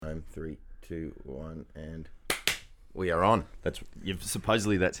3, 2, 1, and we are on.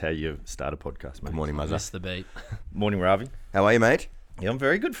 Supposedly that's how you start a podcast, mate. Good morning, Muzza. Missed the beat. Morning, Ravi. How are you, mate? Yeah, I'm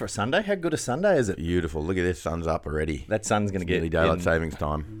very good for a Sunday. How good a Sunday is it? Beautiful. Look at this. Sun's up already. That sun's going to get Nearly daylight savings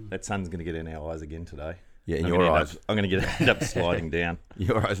time. That sun's going to get in our eyes again today. Yeah, in I'm your gonna eyes. I'm going to end up sliding down.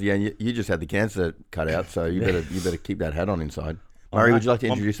 Your eyes. Yeah, you just had the cancer cut out, so you better keep that hat on inside. Murray, would you like to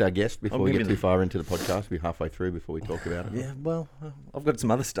introduce our guest before we get too far into the podcast? We're halfway through before we talk about it. Yeah, well, I've got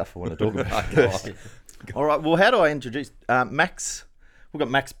some other stuff I want to talk about first. All right, well, how do I introduce Max? We've got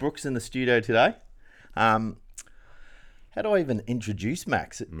Max Brooks in the studio today. How do I even introduce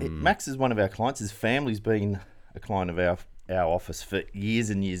Max? Max is one of our clients. His family's been a client of our office for years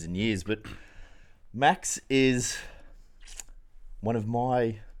and years and years. But Max is one of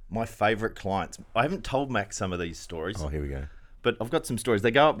my favourite clients. I haven't told Max some of these stories. Oh, here we go. But I've got some stories. They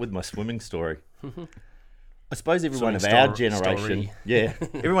go up with my swimming story. I suppose everyone of Swimming our generation, story. yeah,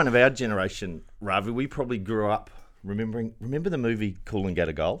 everyone of our generation, Ravi, we probably grew up remember the movie Cool and Get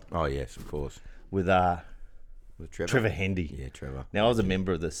a Gold Oh, yes, of course. with With Trevor. Trevor Hendy. Yeah, Trevor. Now, I was a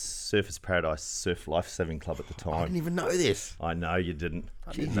member of the Surfers Paradise Surf Lifesaving Club at the I time. didn't even know this. I know you didn't.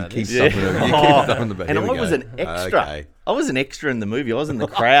 You know keep this. stopping Yeah. you keep stopping the And here I we was go. an extra. Okay. I was an extra in the movie. I was in the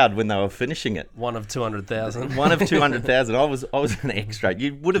crowd when they were finishing it. One of 200,000. One of 200,000. I was an extra.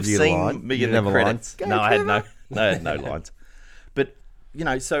 You would have Did you get a line? seen me You in didn't the have a line? credits. Go, No, I had Trevor. I had no lines. But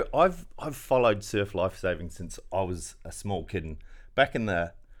so I've followed surf lifesaving since I was a small kid, and back in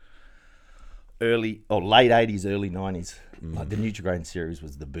the late 80s, early 90s, like the Nutrigrain series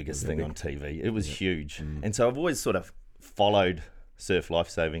was the biggest thing on TV. It was huge, and so I've always sort of followed surf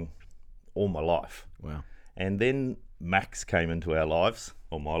lifesaving all my life. Wow. And then Max came into our lives,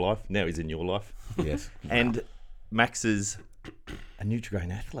 or my life. Now he's in your life. Yes. And Max is a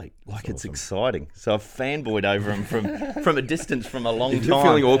Nutrigrain athlete. Like, it's exciting. So I've fanboyed over him from a distance from a long If time. you're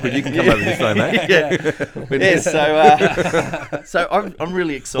feeling awkward, you can come over this way, mate. So I'm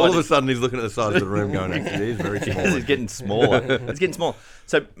really excited. All of a sudden, he's looking at the side of the room going, actually, he's very small. It's getting smaller. It's getting smaller.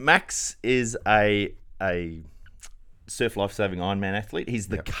 So Max is a surf lifesaving Ironman athlete. He's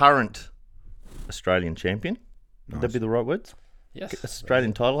the current Australian champion. Would that be the right words? Yes.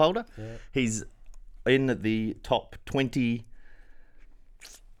 Australian title holder. Yeah. He's in the top 20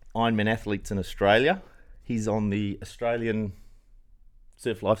 Ironman athletes in Australia. He's on the Australian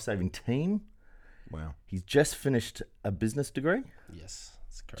surf lifesaving team. Wow. He's just finished a business degree, Yes.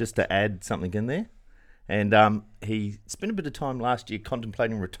 That's correct. just to add something in there. And he spent a bit of time last year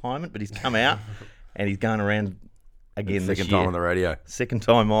contemplating retirement, but he's come out and he's going around again this Second year. time on the radio. Second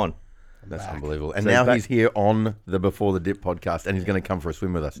time on. That's unbelievable. And So now back- he's here on the Before the Dip podcast, and he's going to come for a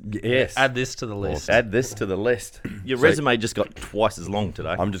swim with us. Yes. Add this to the list. Add this to the list. Your So- resume just got twice as long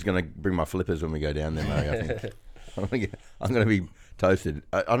today. I'm just going to bring my flippers when we go down there, Murray, I think. I'm going to be toasted.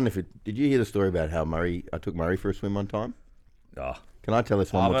 I don't know if did you hear the story about how I took Murray for a swim one time? Oh, Can I tell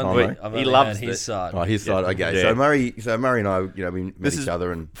this one more I've time, only, Murray? I've He only loves had his it. side. Oh, his side. Okay, Yeah. so Murray and I, we met This each is-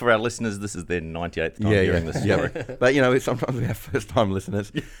 other, and for our listeners, this is their 98th time hearing this story. yeah. But sometimes we have first-time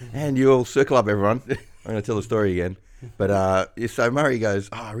listeners, and you all circle up, everyone. I'm going to tell the story again. But so Murray goes,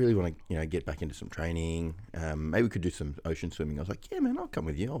 I really want to get back into some training. Maybe we could do some ocean swimming. I was like, yeah, man, I'll come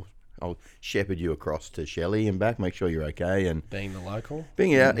with you. I'll shepherd you across to Shelley and back, make sure you're okay. And Being the local.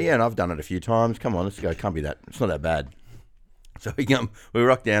 being out, yeah, and I've done it a few times. Come on, let's go. Can't be that. It's not that bad. So we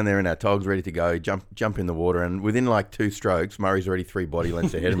rock down there in our togs, ready to go. Jump in the water, and within like 2 strokes, Murray's already 3 body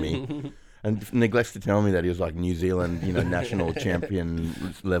lengths ahead of me, and neglects to tell me that he was like New Zealand, national champion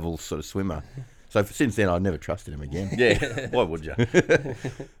level sort of swimmer. So since then, I've never trusted him again. Yeah, why would you? Well,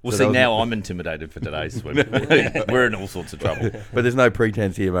 So see, that was- now I'm intimidated for today's swim. We're in all sorts of trouble. But there's no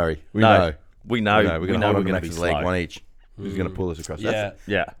pretense here, Murray. We No, know. we know. We're going to hold on to be Max's leg, slow. one each. Who's going to pull us across? Yeah.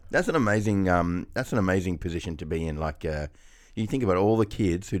 Yeah, That's an amazing position to be in. Like, you think about all the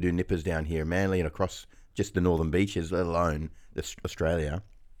kids who do nippers down here, Manly and across just the northern beaches, let alone Australia,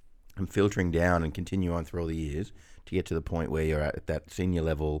 and filtering down and continue on through all the years to get to the point where you're at that senior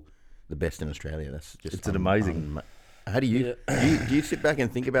level, the best in Australia. That's just It's an amazing- How do you do you sit back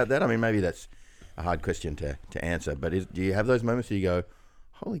and think about that? I mean, maybe that's a hard question to answer, but do you have those moments where you go,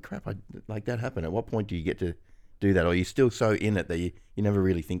 "Holy crap! Like that happened." At what point do you get to do that, or are you still so in it that you never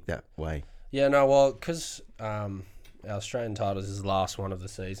really think that way? Yeah, no, well, because our Australian titles is the last one of the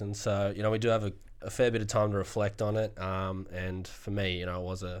season, so we do have a fair bit of time to reflect on it. And for me,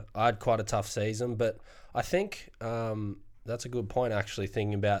 I had quite a tough season, but I think that's a good point. Actually,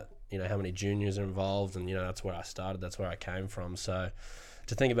 thinking about how many juniors are involved, and that's where I started, that's where I came from. So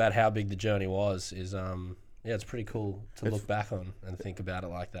to think about how big the journey was is it's pretty cool to look back on and think about it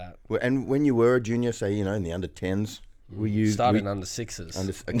like that. And when you were a junior, say in the under 10s, were you Started under sixes.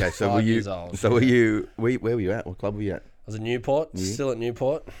 okay, so 5 were you? years old. So were you? Where were you at? What club were you at? I was at Newport, still at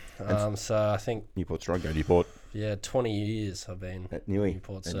Newport. So I think, Newport Strike, go Newport 20 years I've been at Newey.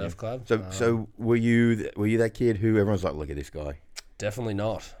 Newport Surf Club. So were you that kid who everyone's like, look at this guy? Definitely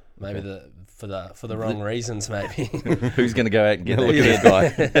not. Maybe for the wrong reasons. Maybe. Who's going to go out and get Look that at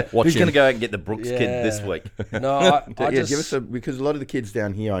kid? this guy. Watch Who's him. going to go out and get the Brooks kid this week? No, I Give just us because a lot of the kids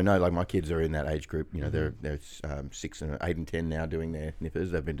down here, I know, like my kids are in that age group. You know, they're 6 and 8 and 10 now doing their nippers.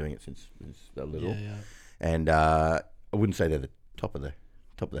 They've been doing it since they're little, and I wouldn't say they're the top of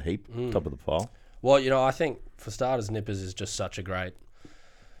the heap, Top of the pile. Well, I think for starters, nippers is just such a great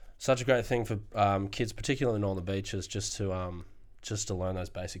thing for kids, particularly on the beaches, just to learn those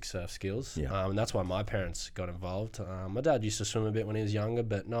basic surf skills. Yeah. And that's why my parents got involved. My dad used to swim a bit when he was younger,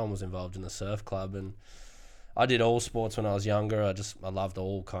 but no one was involved in the surf club. And I did all sports when I was younger. I loved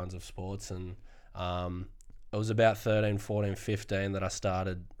all kinds of sports. And it was about 13, 14, 15 that I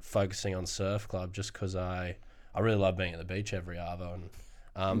started focusing on surf club just because I really love being at the beach every arvo.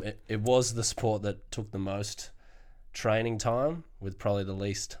 And it was the sport that took the most training time with probably the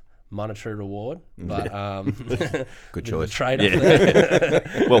least monetary reward, but good choice. Trade-off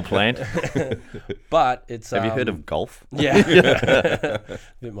there. Well planned. But it's Have you heard of golf? Yeah, a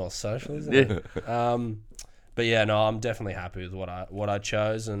bit more social, isn't it? But yeah, no, I'm definitely happy with what I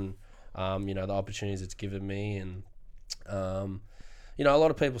chose, and the opportunities it's given me, and a lot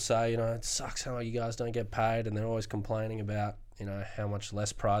of people say it sucks how you guys don't get paid, and they're always complaining about how much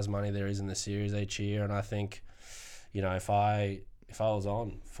less prize money there is in the series each year, and I think if I was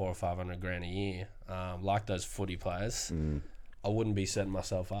on $400,000 or $500,000 a year, like those footy players, I wouldn't be setting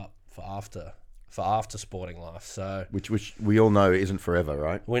myself up for after sporting life. So which we all know isn't forever,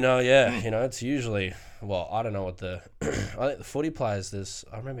 right? we know, it's usually, I don't know what I think the footy players,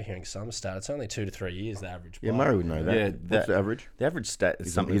 I remember hearing some stat, it's only 2 to 3 years the average player. Yeah, Murray would know that. Yeah, What's the average? The average stat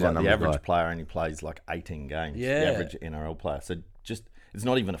is something he's our like the numbers average guy. player only plays like 18 games. Yeah. The average NRL player. So it's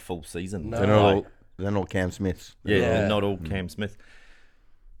not even a full season. No. They're not all Cam Smiths. Yeah. Not all Cam Smith.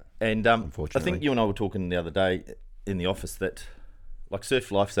 And I Unfortunately. think you and I were talking the other day in the office that like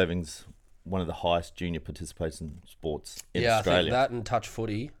surf lifesaving's one of the highest junior participation sports in I Australia. think that and touch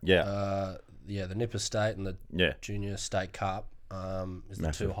footy. Yeah. The Nipper State and the Junior State Cup is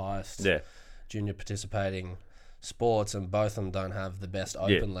the two highest junior participating sports, and both of them don't have the best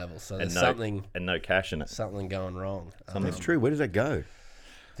open levels. So there's something no cash in it. something going wrong. That's true. Where does that go?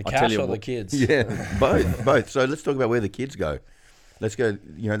 The I'll tell cash you or the what- kids? Yeah, both. So let's talk about where the kids go. Let's go,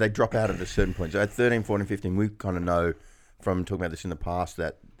 they drop out at a certain point. So at 13, 14, 15, we kind of know from talking about this in the past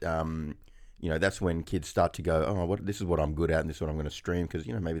that, that's when kids start to go, this is what I'm good at and this is what I'm going to stream, because,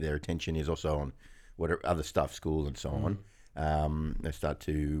 maybe their attention is also on what other stuff, school and so on. They start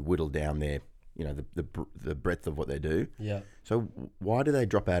to whittle down their, the breadth of what they do. Yeah. So why do they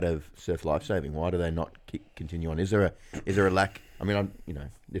drop out of surf lifesaving? Why do they not continue on? Is there a lack? I mean,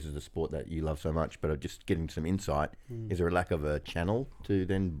 this is a sport that you love so much, but I'm just getting some insight. Is there a lack of a channel to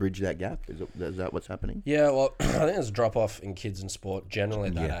then bridge that gap? Is that what's happening? Yeah, well, I think there's a drop off in kids in sport generally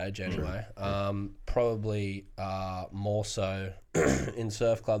at that age anyway. Probably more so in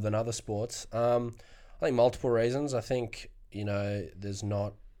surf club than other sports. I think multiple reasons. I think there's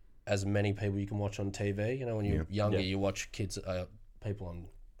not as many people you can watch on TV. When you're younger, you watch kids, people on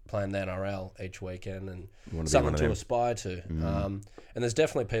playing the NRL each weekend, and something to aspire to. And there's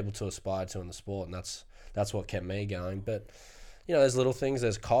definitely people to aspire to in the sport, and that's what kept me going. But there's little things.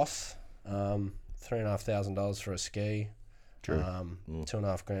 There's costs. $3,500 for a ski. True.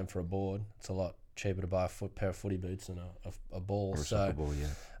 $2,500 for a board. It's a lot cheaper to buy a pair of footy boots and a ball. Or a So soccer ball,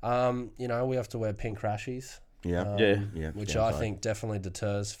 yeah. we have to wear pink rashies. Yeah. Which downside. I think definitely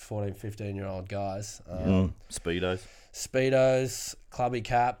deters 14, 15-year-old guys. Speedos. Speedos, clubby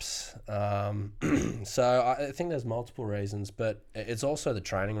caps. So I think there's multiple reasons, but it's also the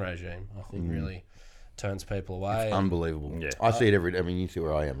training regime, I think, really turns people away. It's unbelievable. Yeah. I see it you see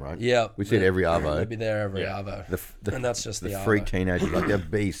where I am, right? Yeah. We see it every They'll Arvo. be there every Arvo. And that's just the the freak Arvo. teenagers, like they're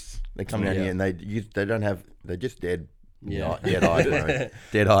beasts. They come down here and they're just dead. Yeah. Dead eyes. Right?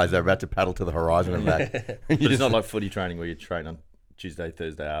 Dead eyes. They're about to paddle to the horizon and back. But it's not like footy training where you train on Tuesday,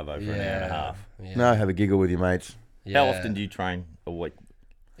 Thursday, Arvo for an hour and a half. Yeah. No, have a giggle with your mates. How Yeah. often do you train a week?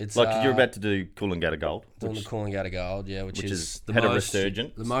 It's Like you're about to do Coolangatta Gold. doing the Coolangatta Gold, which which is is the had a most,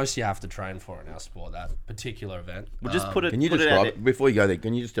 resurgence. the most you have to train for in our sport, that particular event. We'll just put it. Can you put it describe out it before you go there?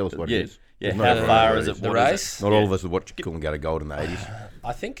 Can you just tell us what Yeah, it is? yeah. It's How not far everyone is knows. it? The What is it? race? Not all of us have watched Coolangatta Gold in the 80s.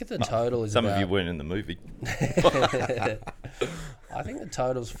 I think the total is Some about, of you weren't in the movie. I think the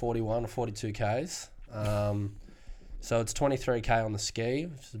total is 41 or 42 Ks. So it's 23K on the ski,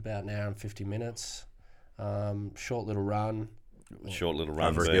 which is about an hour and 50 minutes. Short little run. Short little run.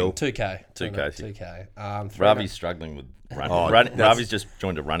 Over a being- hill. 2K. 2K. 2K. Ravi's struggling with running. Oh, that's- Ravi's just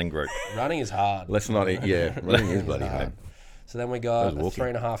joined a running group. Running is hard. Let's not. Yeah, running is bloody hard. So then we got a walking.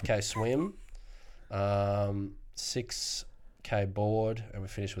 3.5K swim, 6K board, and we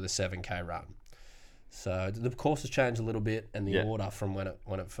finished with a 7K run. So the course has changed a little bit, and the Yeah. order from when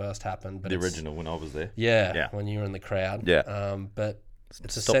it first happened. But The it's- original when I was there. yeah, Yeah. when you were in the crowd. Yeah. But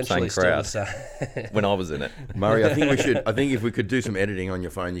it's Stop essentially saying still crowd. the same. When I was in it. Murray, I think we should. I think if we could do some editing on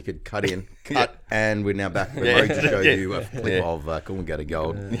your phone, you could cut, and we're now back. Yeah. Murray just showed Yeah. you a clip Yeah. of Coolangatta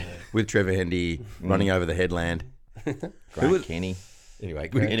Gold with Trevor Hendy running over the headland. Grant Kenny. Anyway,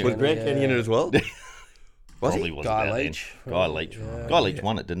 Grant was Grant Kenny, Kenny in it as well? Was Probably he? was Guy about then. Leach. Guy Leach. Yeah. Guy Leach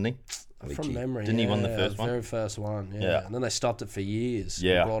won it, didn't he? From memory, Didn't he win the first one? Very first one, yeah. Yeah. And then they stopped it for years.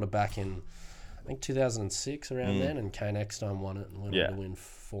 Yeah. Brought it back in, I think 2006 around then, and Kane Eckstein won it and went Yeah. on to win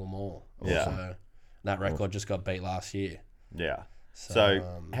 4 more. Yeah. So that record just got beat last year. Yeah.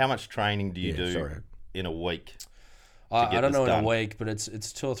 So, how much training do you do sorry. in a week? I get don't this know done? in a week, but it's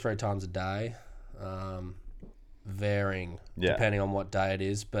 2 or 3 times a day, varying Yeah. depending on what day it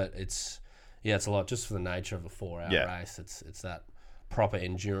is. But it's a lot just for the nature of a 4-hour Yeah. race. It's that proper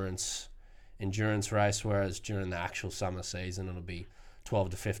endurance race, whereas during the actual summer season it'll be 12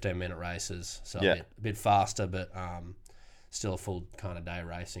 to 15 minute races, so Yeah. a bit faster, but still a full kind of day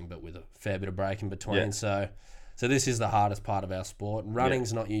racing, but with a fair bit of break in between. Yeah. So this is the hardest part of our sport.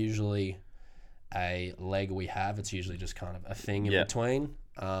 Running's not usually a leg we have; it's usually just kind of a thing in Yeah. between.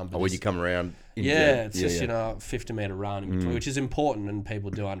 But When you come around. it's just a 50-meter run in between, which is important, and people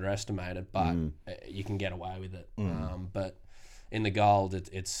do underestimate it, but you can get away with it. But in the Gold,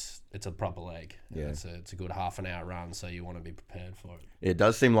 it's a proper leg. Yeah. It's a good half an hour run, so you want to be prepared for it. It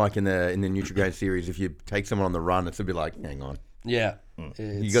does seem like in the Nutrigrain series, if you take someone on the run, it's a bit like, hang on, Yeah,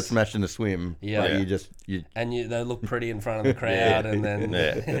 you got smashed in the swim. Yeah. but Yeah. you and they look pretty in front of the crowd, and then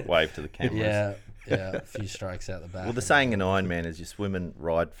Yeah. Wave to the cameras. a few strokes out the back. Well, the saying in Ironman is you swim and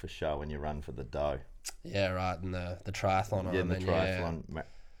ride for show and you run for the dough. Yeah, right, and the triathlon. Yeah, in the Ironman, triathlon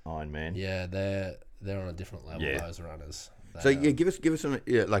Ironman. Yeah, they're on a different level. Yeah. Those runners. So yeah, give us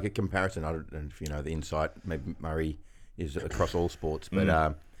like a comparison. I don't know if you know the insight. Maybe Murray is across all sports,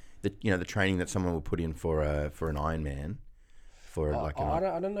 but the training that someone will put in for an Ironman, for like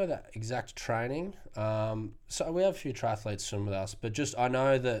I don't know that exact training. So we have a few triathletes swim with us, but just I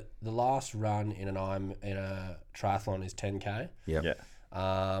know that the last run in a triathlon is 10K. yeah.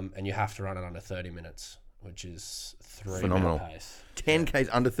 And you have to run it under 30 minutes, which is 3 Phenomenal. minute pace 10Ks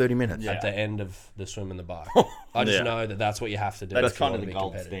under 30 minutes. at the end of the swim and the bike. I just Yeah. know that's what you have to do. That's if you kind want of to the be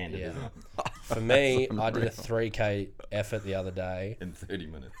gold competitive. standard, Yeah. isn't it? For me, I did a 3K effort the other day. In 30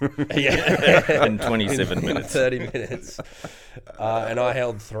 minutes. Yeah. In 27 minutes. 30 minutes. And I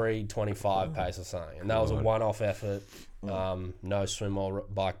held 3:25 pace or something. And that was a one-off effort. No swim or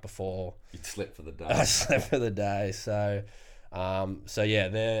bike before. You slept for the day. I slept for the day. So yeah,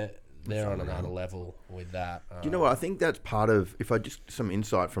 they're on another level with that. Do you know what? I think that's part of. If I just some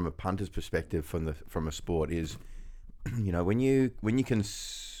insight from a punter's perspective from a sport is, when you can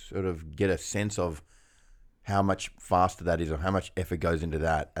sort of get a sense of how much faster that is or how much effort goes into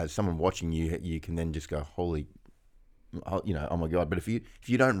that, as someone watching you can then just go, holy, oh my god. But if you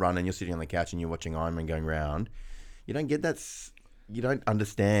don't run and you're sitting on the couch and you're watching Ironman going round, you don't get that. You don't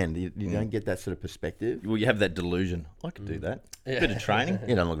understand. You don't get that sort of perspective. Well, you have that delusion. I could do that. Bit of training.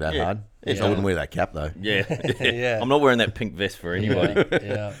 You don't look that Yeah. hard. Yeah. I wouldn't wear that cap though. Yeah. Yeah. I'm not wearing that pink vest for anybody.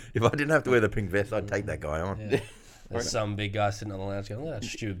 Yeah. If I didn't have to wear the pink vest, I'd take that guy on. Yeah. There's some big guy sitting on the lounge going, look at that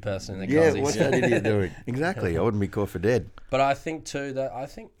stupid person in the Yeah, cuzzies." what's that idiot doing? Exactly. I wouldn't be caught for dead. But I think too that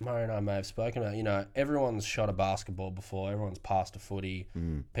Murray and I may have spoken about, everyone's shot a basketball before, everyone's passed a footy.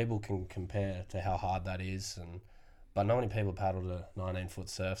 People can compare to how hard that is, but not many people paddled a 19-foot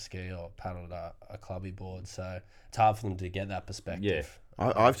surf ski or paddled a clubby board, so it's hard for them to get that perspective.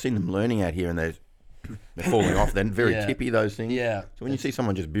 I've seen them learning out here, and they're falling off. They're very Yeah. tippy, those things. Yeah. So when you see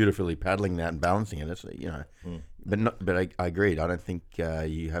someone just beautifully paddling that and balancing it, it's But I agreed. I don't think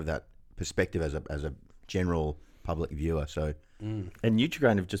you have that perspective as a general public viewer. So And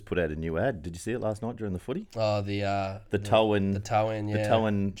Nutrigrain have just put out a new ad. Did you see it last night during the footy? Oh, The toe in. the toe in, yeah. toe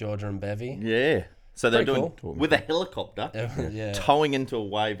in. Georgia and Bevy. Yeah. So they're Pretty doing cool. with a helicopter, Yeah. towing into a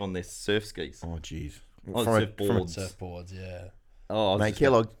wave on their surf skis. oh jeez, Oh, surfboards. Surfboards, yeah. Oh, I was mate,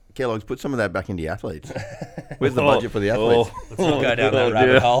 just- Kellogg's put some of that back into the athletes. Where's the budget for the athletes? Let's not go down that Oh,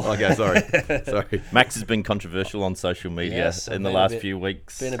 rabbit dear. hole. Okay, sorry. Max has been controversial on social media Yes, I've in the been a last bit- few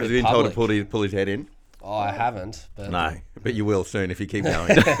weeks. been a Has bit he been told to public. pull his head in? Oh, I haven't. But No. But you will soon if you keep going.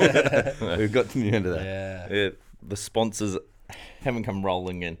 We've got to the end of that. Yeah. Yeah, the sponsors haven't come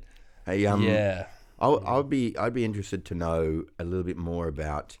rolling in. Hey, Yeah. I'd be interested to know a little bit more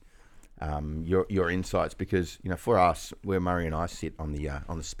about your insights, because for us, where Murray and I sit on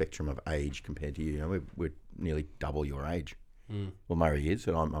the spectrum of age compared to you, we're nearly double your age. Well, Murray is,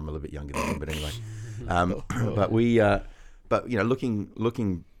 and I'm a little bit younger than him, but anyway. But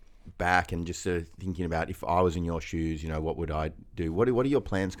looking back and just sort of thinking about, if I was in your shoes, what would I do? What are your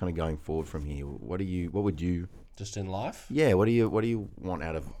plans kind of going forward from here? What would you just in life? Yeah, what do you want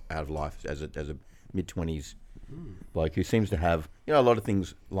out of life as a mid-20s bloke who seems to have a lot of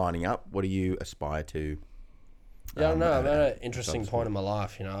things lining up? What do you aspire to? Yeah, I'm at an interesting point in my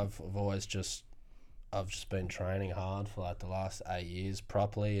life. I've just been training hard for like the last 8 years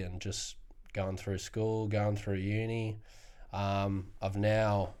properly, and just going through school, going through uni. I've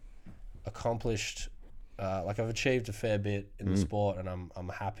now accomplished, I've achieved a fair bit in the sport, and I'm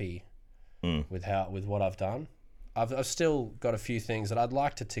happy with what I've done. I've still got a few things that I'd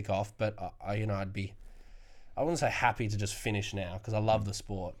like to tick off, but I wouldn't say happy to just finish now, because I love the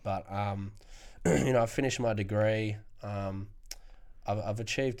sport. But I've finished my degree. I've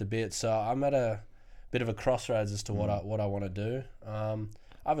achieved a bit, so I'm at a bit of a crossroads as to what I want to do. I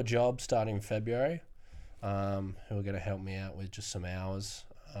have a job starting in February, who are going to help me out with just some hours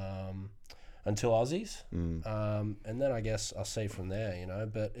until Aussies, and then I guess I'll see from there.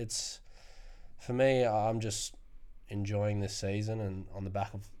 But it's, for me, I'm just enjoying this season, and on the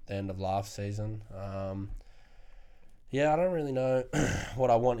back of the end of last season. I don't really know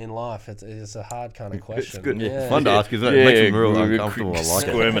what I want in life. It's a hard kind of question. It's good. Yeah. It's fun to ask, isn't it? It makes them real uncomfortable. I like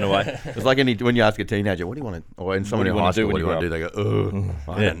it. Squirming away. It's like when you ask a teenager, what do you want to, or in someone in high school, what do you want to do? They go,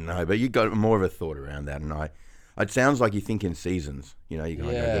 I don't know. But you got more of a thought around that, and it sounds like you think in seasons. You got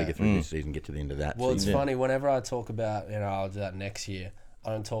to get through this season, get to the end of that. Well, it's funny, whenever I talk about, I'll do that next year, I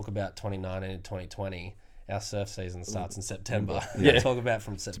don't talk about 2019 and 2020. Our surf season starts in September. I talk about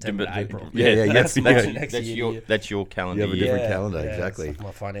from September to April. That's your calendar. You have a year. different calendar, exactly. It's like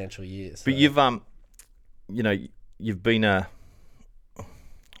my financial year. So. But you've been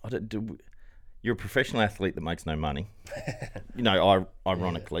you're a professional athlete that makes no money.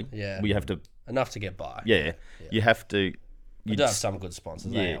 Ironically, we have to enough to get by. You have to. You do have some good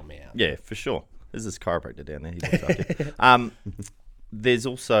sponsors. They help me out. Yeah, for sure. There's this chiropractor down there. He looks after you. There's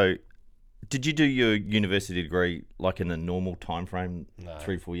also. Did you do your university degree like in a normal time frame? No.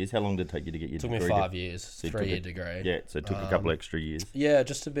 3-4 years? How long did it take you to get your degree? It took me 5 years. So 3-year degree. Yeah, so it took a couple extra years. Yeah,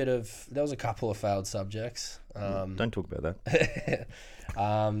 just a bit of... There was a couple of failed subjects. Don't talk about that.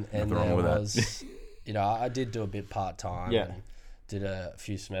 And there was... I did do a bit part-time. Yeah. And did a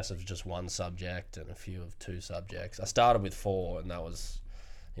few semesters of just one subject and a few of 2 subjects. I started with 4, and that was...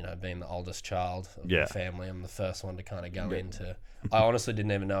 being the oldest child of the family, I'm the first one to kind of go into... I honestly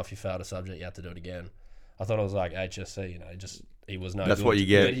didn't even know if you failed a subject, you had to do it again. I thought it was like HSC, he was no That's good. what you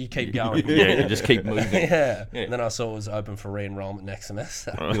get. You keep going. You just keep moving. Yeah. And then I saw it was open for re-enrollment next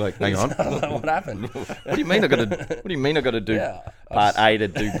semester. You're like, hang on. What happened? What do you mean I got to do part A to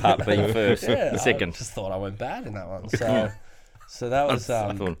do part B first? The second. I just thought I went bad in that one. So that was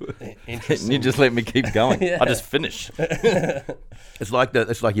interesting. You just let me keep going. I just finish. It's like that.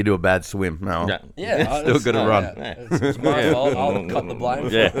 It's like you do a bad swim. No, still got to run. It's my fault. I'll cut the blame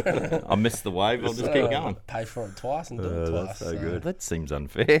for it. I missed the wave. I'll just keep going. Pay for it twice and do it twice. That's so good. That seems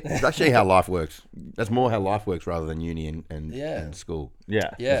unfair. It's actually how life works. That's more how life works rather than uni and school.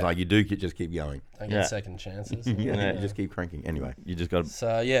 Yeah. It's like you do just keep going. Don't get second chances. You just keep cranking. Anyway, you just got to...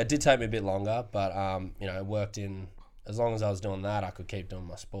 So, it did take me a bit longer, but, it worked in... As long as I was doing that, I could keep doing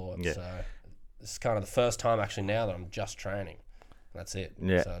my sport. Yeah. So it's kind of the first time actually now that I'm just training. That's it.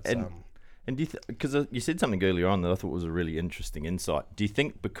 Yeah. So it's, and do you because you said something earlier on that I thought was a really interesting insight. Do you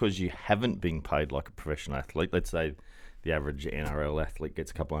think because you haven't been paid like a professional athlete, let's say the average NRL athlete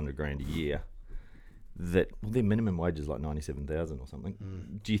gets a couple $100,000 a year, that their minimum wage is like $97,000 or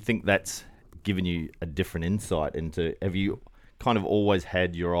something? Do you think that's given you a different insight into? Have you kind of always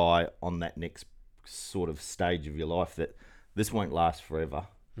had your eye on that next sort of stage of your life, that this won't last forever,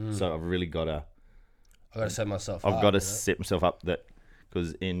 so I've really got to... I've got to set myself up. I've got to set myself up that,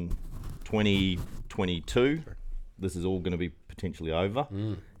 because in 2022, this is all going to be potentially over,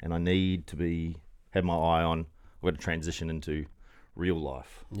 and I need to have my eye on, I've got to transition into real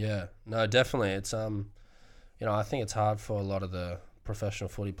life. Yeah, no, definitely. It's, I think it's hard for a lot of the professional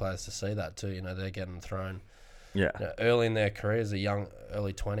footy players to see that too. They're getting thrown early in their careers,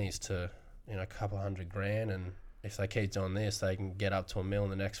 early 20s to... a couple $100,000, and if they keep doing this, they can get up to $1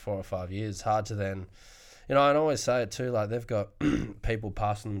 million in the next 4 or 5 years. It's hard to then, and I always say it too, like they've got people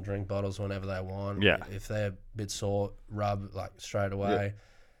passing them drink bottles whenever they want. Yeah. If they're a bit sore, rub like straight away. Yeah.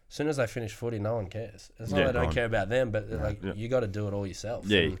 As soon as they finish footy, no one cares. It's not they don't care about them, but you got to do it all yourself.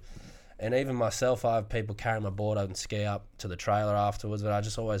 Yeah. And even myself, I have people carry my board up and ski up to the trailer afterwards, but I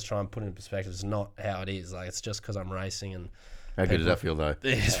just always try and put it in perspective. It's not how it is. Like, it's just because I'm racing. And How good does that feel, though?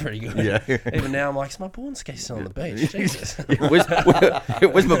 it's pretty good. Yeah. Even now, I'm like, is my board and ski still on the beach? Jesus.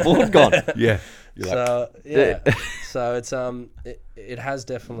 Where's my board gone? Yeah. So yeah, so it's it has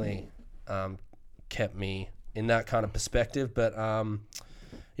definitely kept me in that kind of perspective, but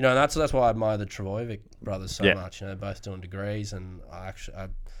you know, and that's why I admire the Trbojevic brothers so much. You know, they're both doing degrees, and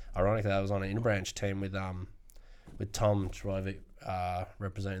ironically, I was on an interbranch team with Tom Trbojevic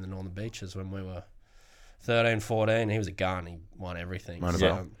representing the Northern Beaches when we were 13, 14. He was a gun. He won everything.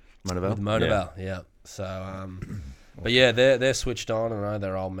 Montevideo. With Montevideo, yeah. So, but yeah, they're switched on, and I know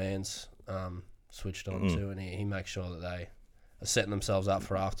their old man's switched on too, and he makes sure that they are setting themselves up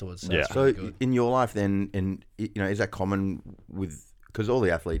for afterwards. So, it's So really good. in your life, then, and you know, is that common with, because all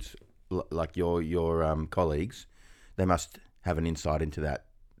the athletes, like your colleagues, they must have an insight into that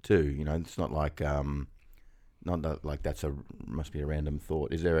too. You know, it's not like not that, like that's must be a random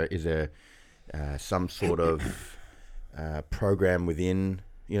thought. Is there some sort of program within,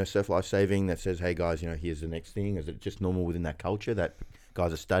 you know, Surf Life Saving that says, hey guys, you know, here's the next thing? Is it just normal within that culture that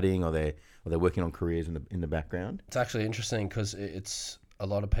guys are studying, or they're working on careers in the background? It's actually interesting because it's a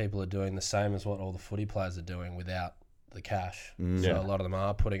lot of people are doing the same as what all the footy players are doing without the cash. So a lot of them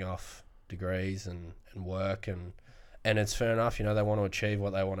are putting off degrees and work, and it's fair enough. You know, they want to achieve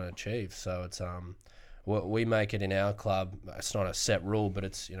what they want to achieve. So it's we make it in our club. It's not a set rule, but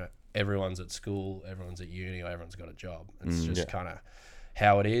it's, you know, everyone's at school, everyone's at uni, or everyone's got a job. It's just kind of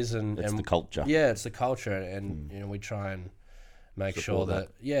how it is, and It's the culture. Yeah, it's the culture, and you know, we try and make sure that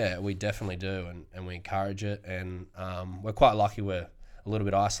we definitely do, and we encourage it, and we're quite lucky. We're a little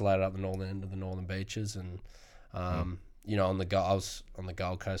bit isolated up the northern end of the Northern Beaches, and you know, I was on the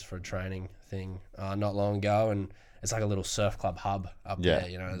Gold Coast for a training thing not long ago, and it's like a little surf club hub up there.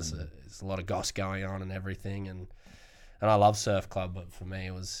 You know, there's a lot of goss going on and everything, and I love surf club, but for me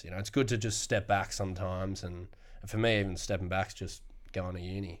it was, you know, it's good to just step back sometimes, and for me even stepping back's just going to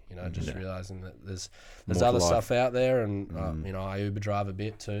uni, you know, just realizing that there's other stuff out there, and you know, I Uber drive a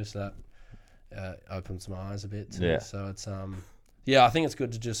bit too, so that opens my eyes a bit too. So it's I think it's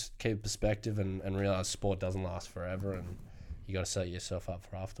good to just keep perspective and realize sport doesn't last forever, and you got to set yourself up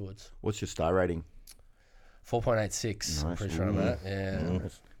for afterwards. What's your star rating? 4.86. I'm pretty sure I'm at. Yeah.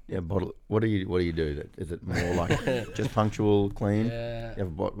 Yeah, bottle. What do you do? Is it more like just punctual, clean? Yeah. You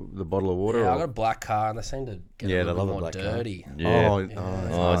have the bottle of water. Yeah, or? I got a black car, and they seem to get a little bit more dirty. Oh,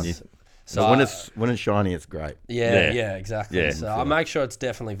 nice. So when it's shiny, it's great. Yeah, exactly. Yeah. So I make sure it's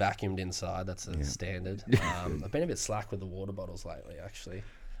definitely vacuumed inside. That's a standard. I've been a bit slack with the water bottles lately, actually,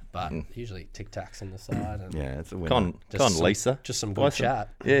 but usually Tic Tacs in the side. And It's a winner. Con Lisa. just some good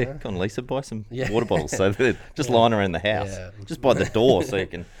chat. Yeah, Con Lisa, buy some water bottles. So they're just lying around the house, just by the door, so you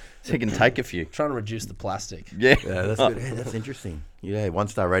can take a few. Trying to reduce the plastic. Yeah, That's good. Hey, that's interesting. Yeah,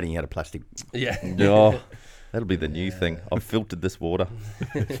 1-star rating. You had a plastic. Yeah. Oh, that'll be the new thing. I've filtered this water.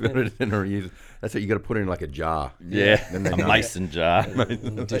 That's what you got to put in like a jar. Yeah, Then they a know. mason jar.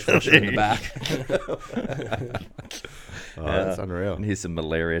 Dishwasher in the back. Oh, that's unreal. And here's some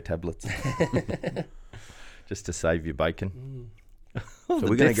malaria tablets, just to save your bacon. So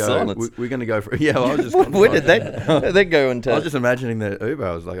we're going to go. Silence. We're going to go for. Yeah, well, I was just. Where did they go into? I was just imagining the Uber.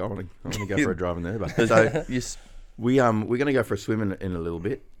 I was like, I want to go for a drive in the Uber. So we're going to go for a swim in a little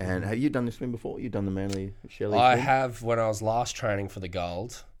bit. And have you done the swim before? You've done the Manly Shelley I swim? have, when I was last training for the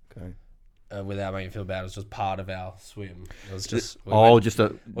Gold. Okay. Without making me feel bad, it was just part of our swim. It was just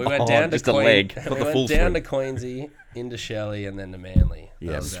We went down to just a leg, not we the went full down swim. to Queensy, into Shelley, and then to Manly.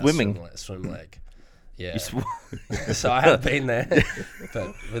 Yeah, That was our swimming. swim leg. Yeah. You So I have been there,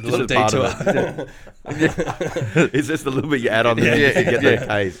 but with a little as part of detour. Is this the little bit you add on to get the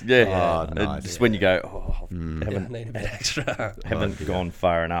case? Yeah, Oh, nice. just when you go, I need a bit extra. haven't gone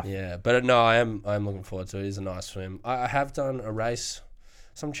far enough. Yeah, but no, I am looking forward to it. It is a nice swim. I have done a race,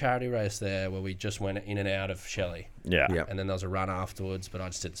 some charity race there where we just went in and out of Shelley. Yeah. And then there was a run afterwards, but I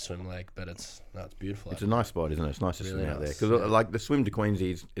just did the swim leg. But it's beautiful. It's a nice spot, isn't it? It's nice to Really swim out there nice, because, like, the swim to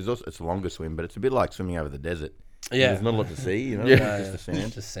Queensy is also it's a longer swim, but it's a bit like swimming over the desert. Yeah. There's not a lot to see, you know. Yeah. Just the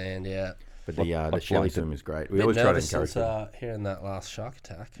sand. Just sand, yeah. But the Like Shelley flies. swim is great. We Bit always try to nervous encourage since them. hearing that last shark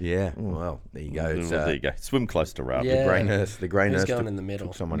attack. Yeah. Well, there you go. It's, There you go. Swim close to Ralph. Yeah. the grey Who's nurse going took, in the middle?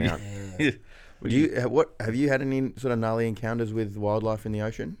 took someone out. Yeah. Have you had any sort of gnarly encounters with wildlife in the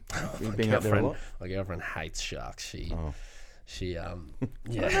ocean? You've been out there a lot. My girlfriend hates sharks. She I don't know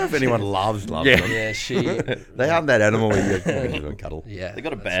yeah. if anyone loves them. Yeah, she. They aren't that animal where you can cuddle. Yeah, They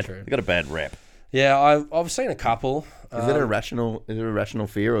got a that's bad. true. They got a bad rap. Yeah, I've seen a couple. Is it irrational? Is it a rational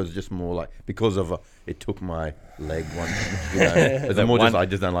fear, or is it just more like because of it took my leg one? You know, is it more just I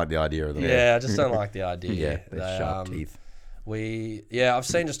just don't like the idea of them? Yeah, I just don't like the idea. Yeah, they're sharp teeth. I've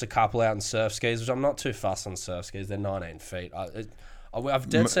seen just a couple out in surf skis, which I'm not too fussed on surf skis. They're 19 feet. I've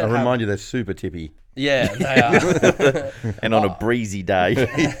dead set. I remind you, they're super tippy. Yeah, they are. And on a breezy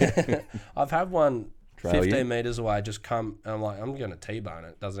day. I've had one Trail 15 you? meters away, just come, and I'm like, I'm going to T-bone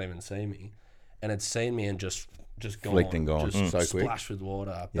it. Doesn't even see me. And it's seen me and just gone. Flicked and gone. Just So quick. splashed with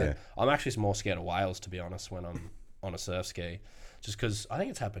water. But Yeah. I'm actually more scared of whales, to be honest, when I'm on a surf ski. Just because I think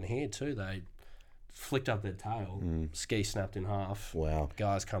it's happened here too. They flicked up their tail, ski snapped in half. Wow.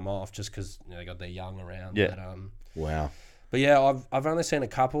 Guys come off just because they got their young around. Yeah. Wow. But yeah, I've only seen a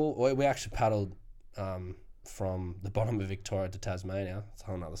couple. We actually paddled from the bottom of Victoria to Tasmania. It's a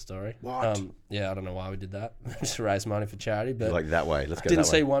whole nother story. What? Yeah, I don't know why we did that. Just to raise money for charity. But Like that way. Let's go didn't that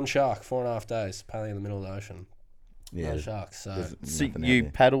see way. one shark. 4.5 days paddling in the middle of the ocean. Yeah. No sharks. So So Nothing out you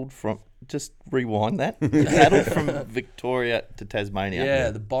there. paddled from, just rewind that. You paddled from Victoria to Tasmania.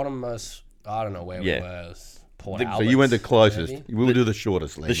 yeah, the bottommost. I don't know where Yeah. we were. It was Port So So you went the Alberts, closest. maybe. We'll do the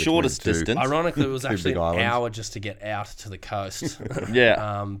shortest leg. The shortest between two. distance. Ironically, it was Two actually big an islands. hour just to get out to the coast.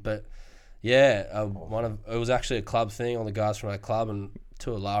 Yeah. But yeah, it was actually a club thing. All the guys from our club and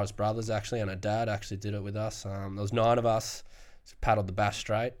two of Lara's brothers actually, and her dad actually did it with us. There was 9 of us. Paddled the Bass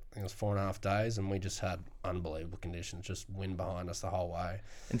Strait. I think it was 4.5 days, and we just had unbelievable conditions. Just wind behind us the whole way.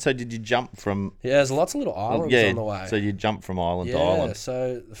 And so did you jump from... Yeah, there's lots of little islands on the way. So you jumped from island to Yeah, island.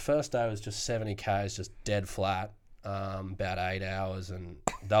 so the first day was just 70 k's, just dead flat, about 8 hours, and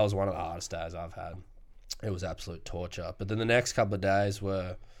that was one of the hardest days I've had. It was absolute torture. But then the next couple of days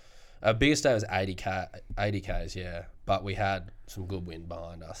were, our biggest day was 80 k's, yeah, but we had some good wind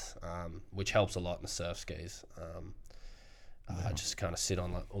behind us, which helps a lot in the surf skis. I just kind of sit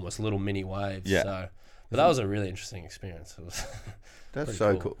on like almost little mini waves. Yeah. So, but that was a really interesting experience. It was That's pretty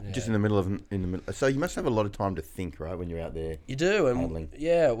so cool, cool. Just yeah. in the middle. So you must have a lot of time to think, right, when you're out there. You do, and Paddling.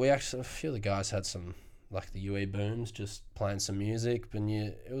 yeah, we actually a few of the guys had some like the UE booms, just playing some music, and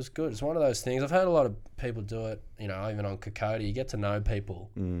it was good. It's one of those things. I've heard a lot of people do it. You know, even on Kokoda, you get to know people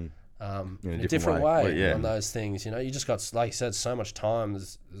in a different way Well, yeah. on those things. You know, you just got, like you said, so much time.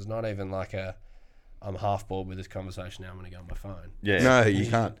 There's not even like I'm half bored with this conversation now. I'm going to go on my phone. Yeah. No, you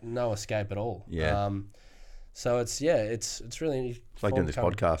can't. No escape at all. Yeah. So it's really. It's like doing this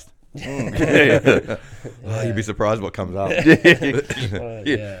podcast. Yeah. Oh, you'd be surprised what comes up. Yeah. Yeah.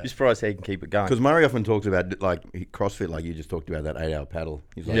 You're surprised how you can keep it going. Because Murray often talks about like CrossFit, like you just talked about that 8-hour paddle.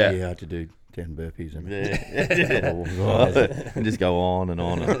 He's like, Yeah. yeah, I had to do 10 burpees and Yeah. And just go on and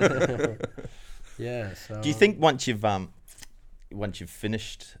on. Yeah. So, Do you think once you've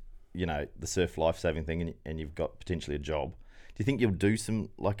finished, you know, the surf lifesaving thing and you've got potentially a job, do you think you'll do some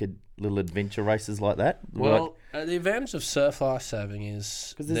like a little adventure races like that? Well, the advantage of surf lifesaving is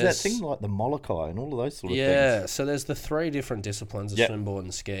because there's that thing like the Molokai and all of those sort of yeah. things. So there's the 3 different disciplines of Yep. swim, board,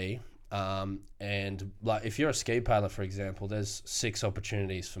 and ski. And like if you're a ski paddler, for example, there's 6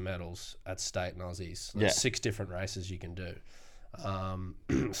 opportunities for medals at state and Aussies. There's Yeah. 6 different races you can do.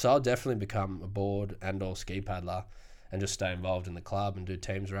 So I'll definitely become a board and or ski paddler and just stay involved in the club and do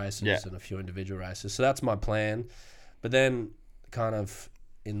teams races Yeah. and a few individual races. So that's my plan. But then kind of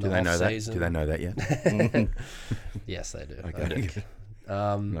in the do they know off that? season. Do they know that yet? Yes, they do. Okay.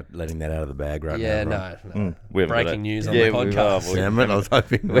 Um, Not letting that out of the bag right yeah, now. no. We haven't got Breaking a- news on Yeah, the we- podcast. oh, boy. Damn it, I was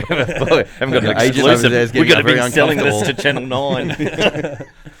hoping. We haven't got an Agents over exclusive. there is We've getting got to very be selling this to uncomfortable. Channel 9.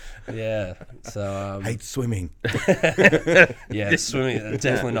 Yeah. So Hate swimming. yeah, swimming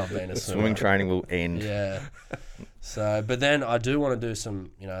definitely not being a swimmer. Swimming training will end. Yeah. So, but then I do want to do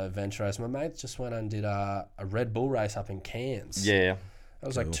some, adventure race. My mate just went and did a Red Bull race up in Cairns. Yeah. That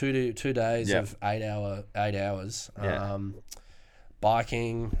was like 2 days Yep. of 8 hours. Yeah.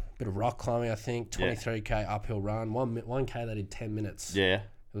 Biking, bit of rock climbing, I think. 23k uphill run. 1k they did 10 minutes. Yeah.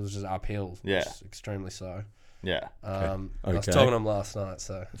 It was just uphill. Yeah. Which is extremely slow. Yeah. I was Okay. talking to him last night,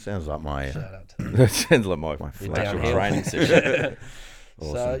 so Sounds like my. shout out to him. That sounds like my You're actual downhill. training session.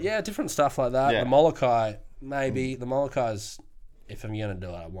 So yeah, different stuff like that. Yeah. The Molokai, maybe the Molokai's. If I'm gonna do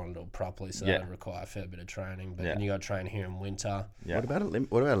it, I want to do it properly, so Yeah. that would require a fair bit of training. But Yeah. then you got to train here in winter. Yeah. What about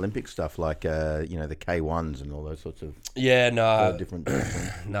Olympic stuff like the K1s and all those sorts of Yeah, no, different?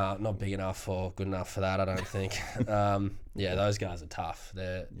 no, not big enough or good enough for that. I don't think. Yeah, those guys are tough.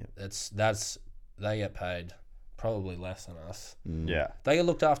 They get paid probably less than us. Yeah. They get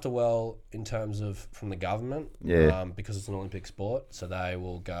looked after well in terms of from the government, because it's an Olympic sport. So they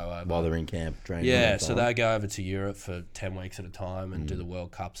will go over While they're in camp training. Yeah, and so on. they go over to Europe for 10 weeks at a time and do the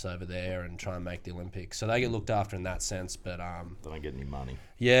World Cups over there and try and make the Olympics. So they get looked after in that sense, but They don't get any money.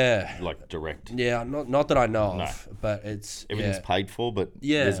 yeah, Like direct. yeah, not that I know of, but it's Everything's paid for, but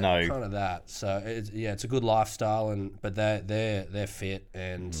yeah, there's no. kind of that. So it's a good lifestyle, but they're fit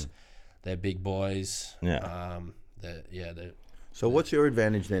and they're big boys. Yeah. They're So what's your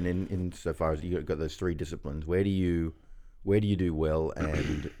advantage then in so far as you've got those three disciplines? Where do you do well,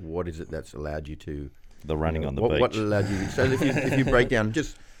 and what is it that's allowed you to The running on the what, beach. What allowed you? So if you break down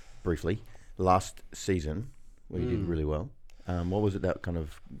just briefly last season where you did really well, what was it that kind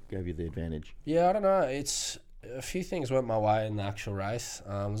of gave you the advantage? Yeah, I don't know. It's a few things went my way in the actual race.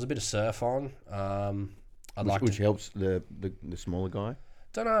 There was a bit of surf on. Which helps the smaller guy.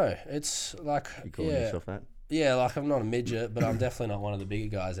 Don't know. It's like You calling yourself that? Yeah, like I'm not a midget, but I'm definitely not one of the bigger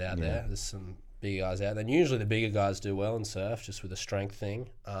guys out there. There's some bigger guys out there. And usually the bigger guys do well in surf, just with a strength thing.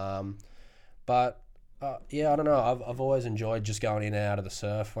 But I don't know. I've always enjoyed just going in and out of the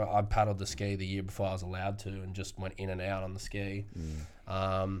surf. I paddled the ski the year before I was allowed to, and just went in and out on the ski.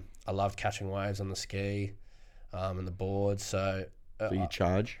 I loved catching waves on the ski and the board. So you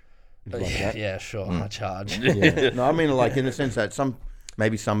charge? Like that? yeah, sure. I charge. Yeah. No, I mean like in the sense that some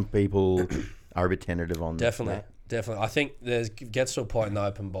people are a bit tentative on Definitely. that. I think there gets to a point in the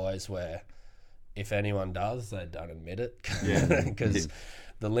open boys where if anyone does, they don't admit it. Yeah. Because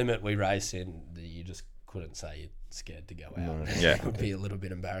the limit we race in, you just couldn't say you're scared to go out. No. Yeah. It would be a little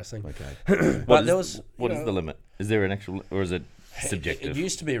bit embarrassing. Okay. But there was... What is the limit? Is there an actual, or is it subjective? It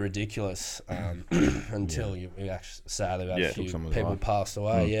used to be ridiculous until you actually, sadly, about a Yeah. few someone's people life. passed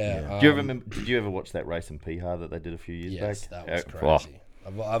away. Yeah. Do you remember? Did you ever watch that race in Piha that they did a few years Yes, back? that was Oh, crazy.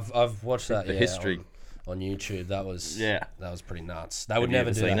 I've watched that. The yeah, history. on YouTube. That was Yeah. That was pretty nuts. They would Have you never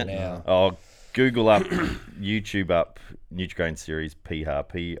ever do seen that it? now. Oh, Google up, YouTube up, Nutrigrain series Piha,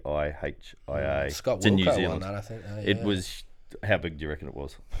 Pihia. Scott It's in New Wilco won Zealand. that, I think. It was. How big do you reckon it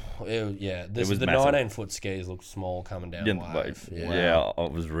was? This was the massive. 19-foot skis looked small coming down wave. Yeah,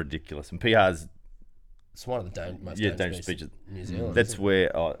 it was ridiculous. And Piha's It's one of the most dangerous dangerous beaches. in New Zealand. That's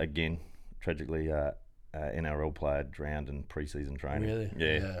where again, tragically, NRL player drowned in pre-season training. Really?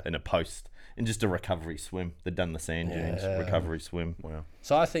 Yeah, Yeah. in just a recovery swim. They'd done the sand dunes recovery swim. Wow.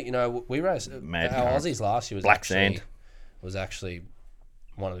 So I think we raced Mad our currents. Aussies last year Black sand. was actually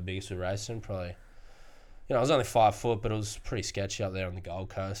one of the biggest we raced in. Probably, it was only 5 foot, but it was pretty sketchy up there on the Gold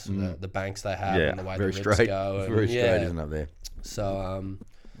Coast. The banks they have Yeah, and the way Very the rips straight. go. It's and very straight, isn't it, up there? So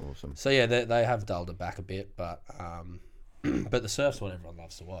Awesome. So yeah, they have dulled it back a bit, but but the surf's what everyone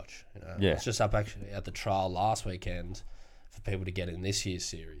loves to watch. Yeah. It's just up actually at the trial last weekend for people to get in this year's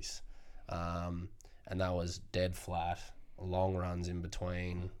series, and that was dead flat, long runs in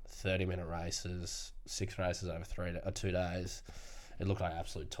between, 30-minute races, 6 races over 2 days. It looked like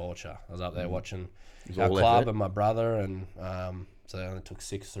absolute torture. I was up there watching our all club effort. and my brother, and so they only took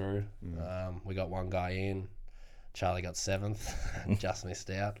 6 through. We got 1 guy in. Charlie got 7th, just missed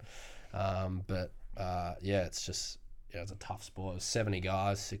out. It's just it's a tough sport. It was 70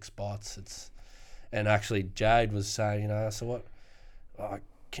 guys, 6 spots. And actually Jade was saying, so what?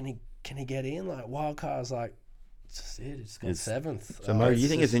 Can he get in? Like wild cards, like it's just it. It's got 7th. So, Mo, do you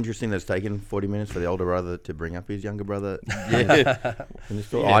think it's interesting that it's taken 40 minutes for the older brother to bring up his younger brother? Yeah. In this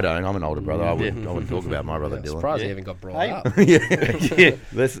story? I don't. I'm an older brother. I wouldn't talk about my brother Dylan. Surprised he even got brought Hey. up. Yeah.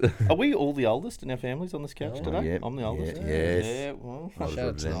 Let's, Are we all the oldest in our families on this couch today? yeah. I'm the oldest. Yeah, yes. Yeah, well, I was Shout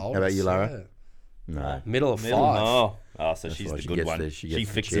out to the representing. How oldest, about you, Lara? yeah. No. Middle of middle. 5. So she's why the she good gets one. the- she gets She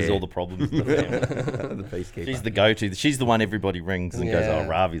the fixes chair. all the problems in the family. The peacekeeper. She's the go-to. She's the one everybody rings and goes, Yeah. "Oh,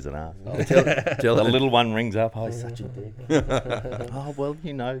 Ravi's an ass." Tell The her. little one rings up. Oh, he's such a dick. Oh well,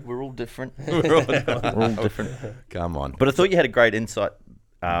 we're all different. We're all different. Come on. But I thought you had a great insight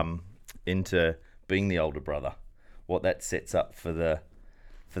into being the older brother. What that sets up for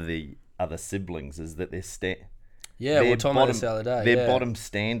the other siblings is that they're Yeah, we were talking about this the other day. Their yeah. bottom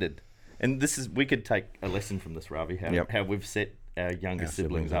standard, and we could take a lesson from this, Ravi. How we've set our younger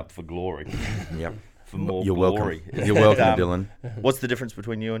siblings up for glory, Yep. for more You're glory. welcome. You're welcome, Dylan. What's the difference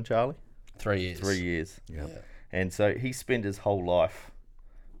between you and Charlie? 3 years. 3 years. Yeah. And so he spent his whole life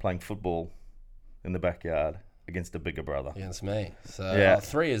playing football in the backyard against a bigger brother. Against me. So Yeah.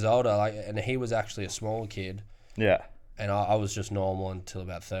 3 years older, and he was actually a smaller kid. Yeah. And I was just normal until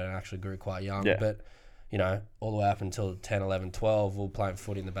about 13. I actually grew quite young. Yeah. But, all the way up until 10, 11, 12, we were playing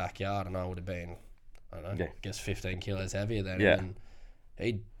footy in the backyard, and I would have been, I don't know, Yeah. I guess 15 kilos heavier than Yeah. him.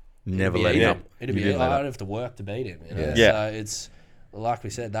 And Never he'd let be him eating. up. It'd You be, didn't let I'd up. have to work to beat him. Yeah. Yeah. So it's, like we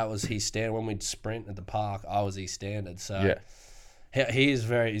said, that was his standard. When we'd sprint at the park, I was his standard. So Yeah.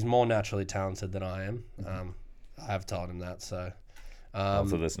 he's more naturally talented than I am. I have told him that. So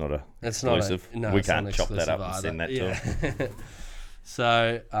So that's not a it's not exclusive. no, We it's not can't chop that exclusive up and send that either. to him.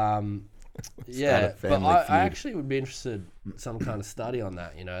 So yeah, but family I feud. actually would be interested in some kind of study on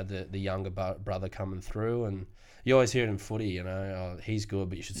that. You know, the younger brother coming through, and you always hear it in footy. You know, oh, he's good,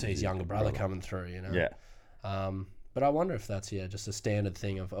 but you should see his younger brother coming through. You know. Yeah. But I wonder if that's just a standard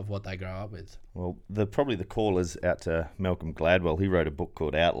thing of what they grow up with. Well, probably the call is out to Malcolm Gladwell. He wrote a book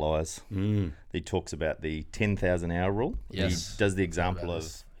called Outliers. He talks about the 10,000 hour rule. Yes. He does the example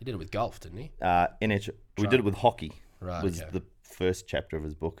of He did it with golf, didn't he? NHL. We did it with hockey. Right, Was okay. the first chapter of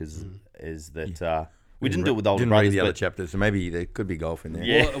his book is that we didn't do it with older Didn't brothers. read the other but chapters, so maybe there could be golf in there.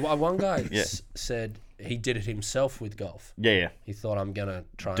 Yeah. Well, one guy Yeah. said he did it himself with golf. yeah, He thought, I'm gonna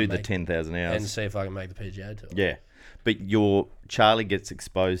try do and the make 10,000 and hours. see if I can make the PGA Tour. Yeah, but Charlie gets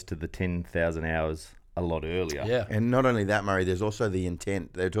exposed to the 10,000 hours a lot earlier. Yeah. And not only that, Murray, there's also the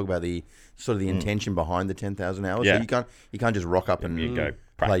intent. They talk about the sort of the intention behind the 10,000 hours. Yeah. So you can't just rock up and You go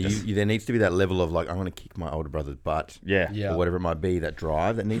play. practice. There needs to be that level of like, I'm going to kick my older brother's butt. Yeah. Yeah. Or whatever it might be, that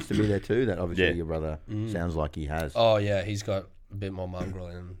drive that needs to be there too. That obviously Yeah. your brother sounds like he has. Oh yeah, he's got a bit more mongrel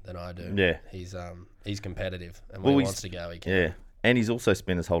in him than I do. Yeah. He's competitive, and Well, when he he's- wants to go, he can. Yeah. And he's also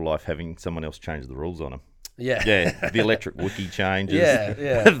spent his whole life having someone else change the rules on him. Yeah. Yeah, the electric wiki changes. Yeah,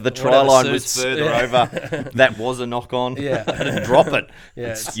 yeah. The try Whatever line was suits. further Yeah. over. That was a knock on. Yeah. I didn't drop it.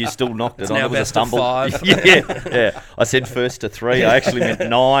 Yeah, You still knocked it on. now It was a best of stumble. 5. yeah. I said first to 3. I actually meant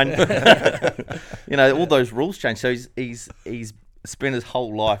 9. All those rules change. So he's spent his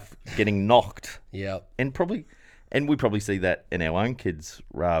whole life getting knocked, Yep. and we probably see that in our own kids,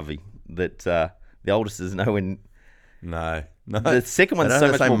 Ravi. That the oldest is nowhere. No. The second They one's don't so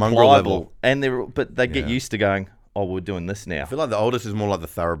have much the same more mongrel pliable, level. and but they get Yeah. used to going, oh, we're doing this now. I feel like the oldest is more like the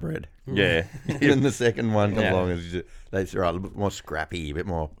thoroughbred. Yeah. Even the second one comes Yeah. along is just, they're a little bit more scrappy, a bit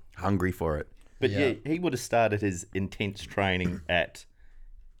more hungry for it. But Yeah. he would have started his intense training at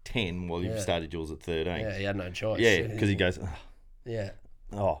 10 while you Yeah. started yours at 13. Yeah, he had no choice. Yeah, because he goes, Yeah.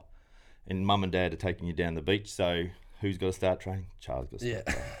 oh, and mum and dad are taking you down the beach, so who's got to start training? Charles got to Yeah.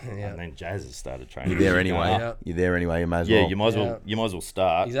 start. Yeah. And then Jazz has started training. You're there anyway. Yeah. You're there anyway. You may as Yeah, well. you might as well. Yeah. You might as well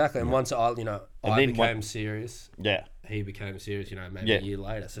start. Exactly. And once I And then then became serious, Yeah, he became serious, maybe Yeah. a year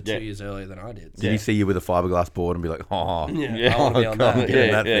later. So Yeah. 2 years earlier than I did. Did he see you with a fiberglass board and be like, oh, Yeah. I want to be on God, that. get in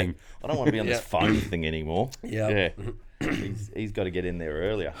yeah, that yeah. thing. I don't want to be on this Yeah. phone thing anymore. Yeah. Yeah, he's got to get in there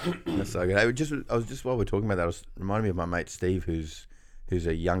earlier. That's so good. I was just while we're talking about that, I was reminding me of my mate Steve, who's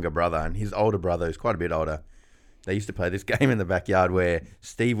a younger brother, and his older brother, who's quite a bit older. They used to play this game in the backyard where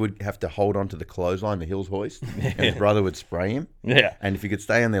Steve would have to hold onto the clothesline, the Hills hoist, and his brother would spray him. Yeah. And if he could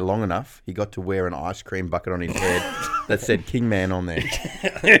stay on there long enough, he got to wear an ice cream bucket on his head that said Kingman on there.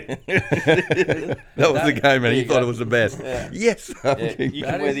 That was the game, and he thought it was the best. Yes. Yeah, you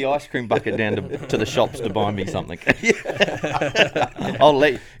can wear the ice cream bucket down to the shops to buy me something. I'll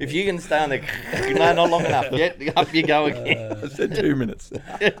let if you can stay on there. No, not long enough. Yet up you go again. I said 2 minutes.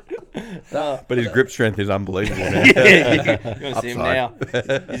 But his grip strength is unbelievable now. Yeah, you want to see him now?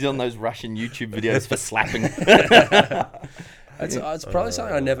 Upside. He's on those Russian YouTube videos for slapping. It's probably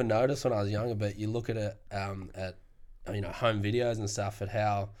something I never noticed when I was younger, but you look at it at home videos and stuff, at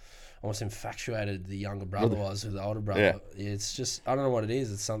how almost infatuated the younger brother was with the older brother. It's just, I don't know what it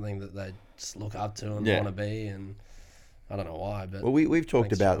is. It's something that they just look up to and want to be, and I don't know why. But Well, we've talked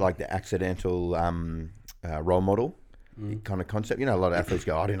Thanks, about Sean. like the accidental role model kind of concept. A lot of athletes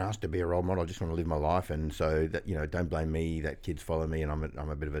go, I didn't ask to be a role model. I just want to live my life. And so that, don't blame me that kids follow me and I'm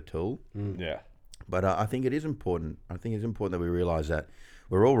a bit of a tool. Yeah. But I think it is important. I think it's important that we realise that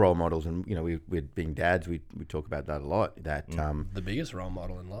we're all role models, and we're being dads. We talk about that a lot. That the biggest role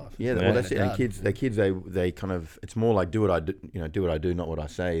model in life. yeah, well, that's it. And kids, they kind of, it's more like do what I do, do what I do, not what I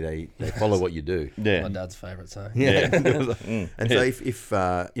say. They follow what you do. My Yeah. dad's favourite saying. Yeah. And so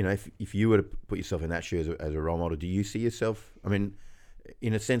if you were to put yourself in that shoe as a role model, do you see yourself? I mean,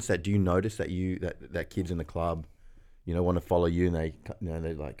 in a sense, that do you notice that that kids in the club, want to follow you, and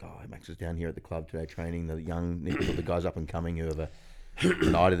they're like, oh, Max is down here at the club today training the young, the guys up and coming who have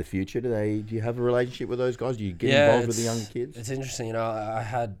an eye to the future. Do you have a relationship with those guys? Do you get involved with the younger kids? It's interesting. I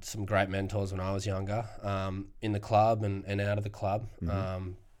had some great mentors when I was younger, in the club and out of the club.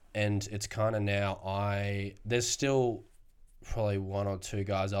 And it's kind of now there's still probably one or two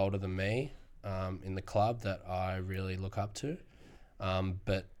guys older than me in the club that I really look up to.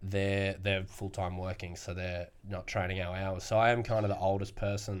 But they're full-time working, so they're not training our hours. So I am kind of the oldest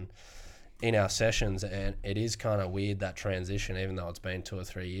person in our sessions, and it is kind of weird, that transition, even though it's been 2 or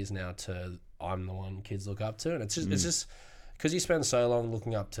 3 years now, to I'm the one kids look up to. And it's just because you spend so long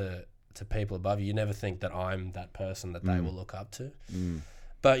looking up to people above you, you never think that I'm that person that they will look up to.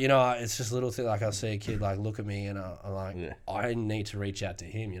 But, you know, it's just little things. Like, I see a kid, like, look at me, and I'm like, I need to reach out to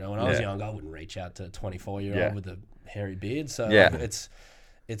him. You know, when I was young, I wouldn't reach out to a 24-year-old with a hairy beard. So like,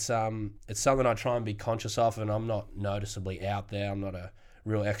 it's something I try and be conscious of, and I'm not noticeably out there. I'm not a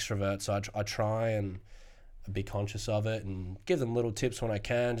real extrovert, so I try and be conscious of it and give them little tips when I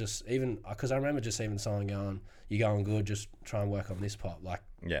can. Just even because I remember just even someone going, "You're going good. Just try and work on this part." Like,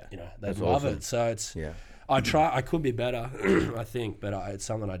 you know, they love it. So it's I try. I could be better, I think, but it's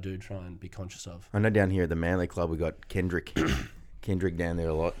something I do try and be conscious of. I know down here at the Manly Club we got Kendrick down there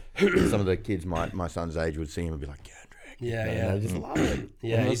a lot. Some of the kids my son's age would see him and be like, Kendrick. Yeah. They just love it.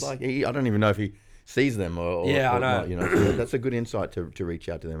 Yeah, it's like I don't even know if he sees them or I know. not, you know. So that's a good insight to reach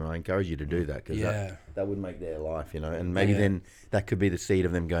out to them, and I encourage you to do that because that would make their life, you know. And maybe then that could be the seed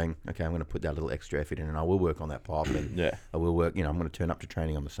of them going, okay, I'm going to put that little extra effort in, and I will work on that pop, and I will work. You know, I'm going to turn up to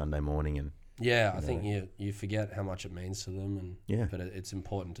training on the Sunday morning, and I think you forget how much it means to them, and but it's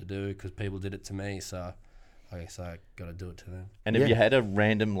important to do because people did it to me, so I guess I got to do it to them. And have you had a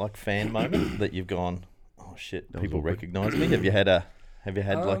random like fan moment that you've gone, oh shit, people recognise me? Have you had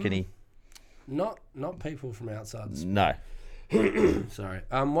like any? Not people from outside. No. Sorry.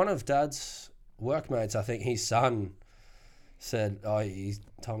 One of Dad's workmates, I think his son said, he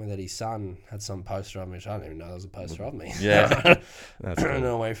told me that his son had some poster of me, which I didn't even know there was a poster of me. Yeah. I don't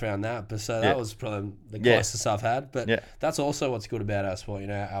know where he found that, but so that was probably the closest I've had. But that's also what's good about our sport. You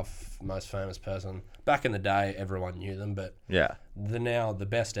know, our most famous person, back in the day, everyone knew them, but the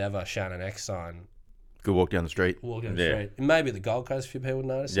best ever, Shannon Eckstein, good walk down the street. Street. Maybe the Gold Coast, a few people would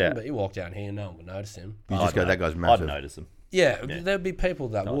notice him, but you walk down here, no one would notice him. You just go, that guy's massive. I'd notice him. Yeah, there'd be people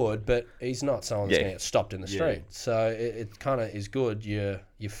that would, but he's not someone that's going to get stopped in the street. So it kind of is good. You're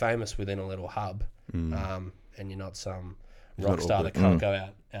famous within a little hub, and you're not some rock star that can't go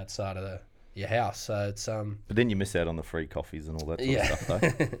outside of your house. So it's But then you miss out on the free coffees and all that sort of stuff,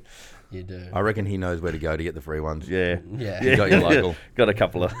 though. You do. I reckon he knows where to go to get the free ones. Yeah. You got your local. Got a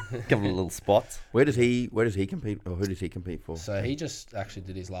couple of little spots. Where does he compete, or who does he compete for? So he just actually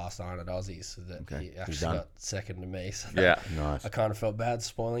did his last iron at Aussies, so that he actually got second to me. So nice. I kind of felt bad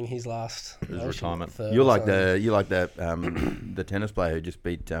spoiling his last retirement. You're like the tennis player who just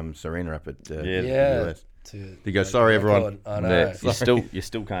beat Serena up at the US. You go, sorry everyone. I know. You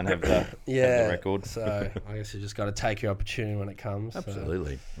still can't have the record. So I guess you just got to take your opportunity when it comes.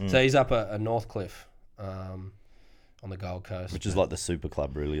 Absolutely. So he's up at Northcliffe on the Gold Coast, which is like the super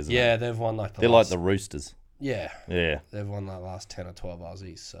club, really, isn't it? Yeah, they've won like they're like the Roosters. Yeah. They've won like last 10 or 12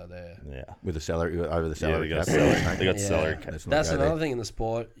 Aussies, so they're with the salary over the salary cap. They got salary cap. That's another thing in the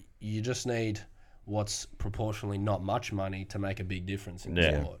sport. You just need what's proportionally not much money to make a big difference in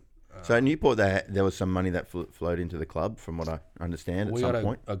the sport. So in Newport, there was some money that flowed into the club, from what I understand. At some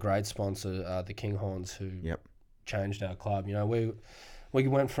point, we got a great sponsor, the Kinghorns, who changed our club. You know, we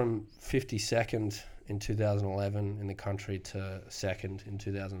went from 52nd in 2011 in the country to second in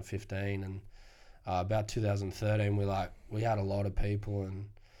 2015, and about 2013 we had a lot of people, and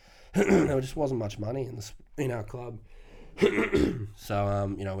there just wasn't much money in our club.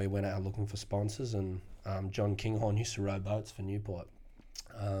 So you know, we went out looking for sponsors, and John Kinghorn used to row boats for Newport.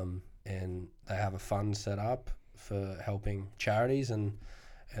 And they have a fund set up for helping charities and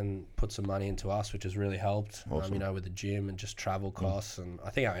put some money into us, which has really helped. Awesome. You know, with the gym and just travel costs. And I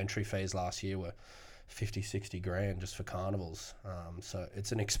think our entry fees last year were 50-60 grand just for carnivals. So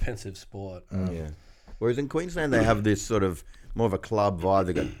it's an expensive sport. Whereas in Queensland they have this sort of more of a club vibe.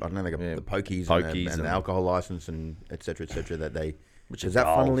 They got the pokies and the alcohol license and et cetera, that they. Does that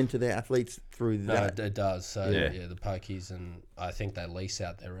funnel into their athletes through that? No, it does. So the pokies, and I think they lease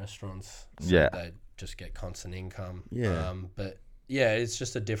out their restaurants. So they just get constant income. But it's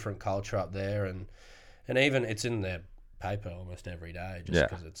just a different culture up there, and even it's in their paper almost every day, just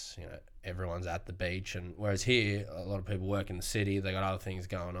because it's, you know, everyone's at the beach, and whereas here a lot of people work in the city, they got other things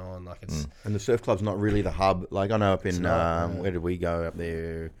going on. Like it's and the surf club's not really the hub. Like I know up in where did we go up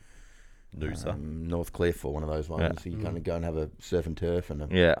there? Northcliff or one of those ones. So you kind of go and have a surf and turf and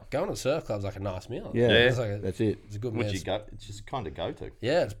going to surf club's like a nice meal. That's it. It's a good meal. It's just kind of go to.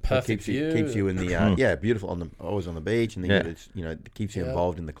 Yeah, it's perfect view. Keeps you in the beautiful always on the beach, and then it keeps you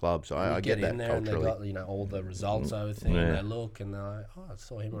involved in the club. So I get that in there culturally. And they got all the results over thing. And they look and they're like, I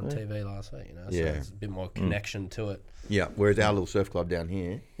saw him on TV last week. You know, so there's a bit more connection to it. Yeah, whereas our little surf club down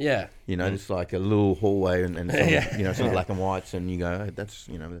here, you know, it's like a little hallway and some, some black and whites, and you go, that's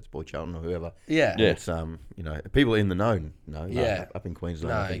Boy Charlton or whoever. It's people in the know. Up in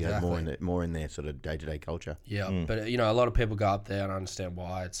Queensland, I think more in their sort of day-to-day culture. But a lot of people go up there, and I understand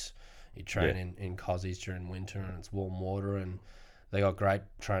why. You train in cozies during winter, and it's warm water, and they got great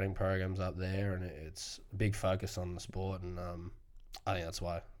training programs up there, and it's a big focus on the sport, and I think that's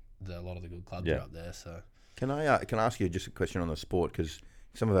why a lot of the good clubs are up there. So can I ask you just a question on the sport, because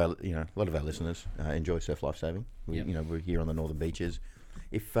some of our a lot of our listeners enjoy surf lifesaving. We're here on the northern beaches.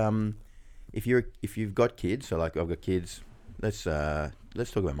 If you've got kids, so like I've got kids, let's talk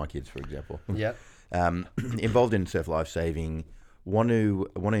about my kids for example. Yeah. Involved in surf lifesaving,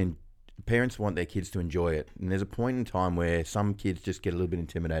 parents want their kids to enjoy it, and there's a point in time where some kids just get a little bit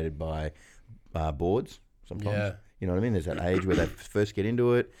intimidated by boards. Sometimes, Yeah. you know what I mean. There's that age where they first get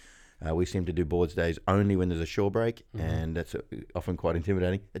into it. We seem to do boards days only when there's a shore break, and that's often quite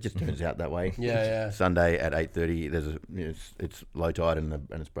intimidating. It just turns out that way. Yeah. Sunday at 8:30, it's low tide and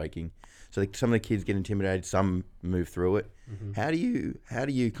it's breaking. So some of the kids get intimidated. Some move through it. How do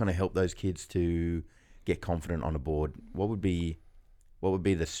you kind of help those kids to get confident on a board? What would be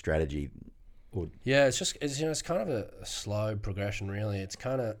the strategy? Yeah, it's kind of a slow progression, really. It's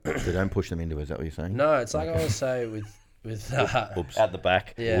kind of So don't push them into it. Is that what you're saying? no. It's like I always say with Oops. At the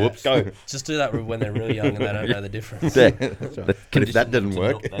back. Yeah. Whoops. Go. just do that when they're really young and they don't know the difference. Yeah, that's right. But if that doesn't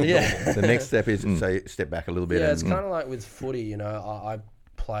work, Yeah. the next step is to say step back a little bit. Yeah, it's kind of like with footy. I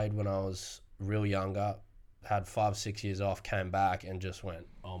played when I was real younger, had 5-6 years off, came back and just went,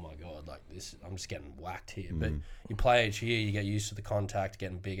 oh my god, like this, I'm just getting whacked here. But you play each year, you get used to the contact,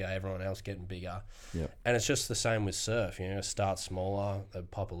 getting bigger, everyone else getting bigger. Yeah. And it's just the same with surf. Start smaller, they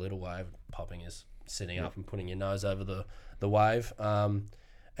pop a little wave. Popping is sitting up and putting your nose over the wave. And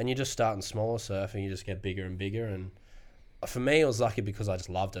you just start in smaller surf and you just get bigger and bigger. And for me, it was lucky because I just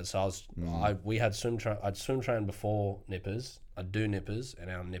loved it. So we had I'd swim train before nippers. I'd do nippers, and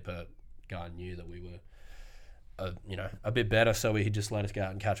our nipper guy knew that we were a bit better, so he just let us go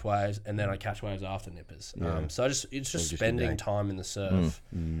out and catch waves, and then I catch waves after nippers. So it's just spending time in the surf.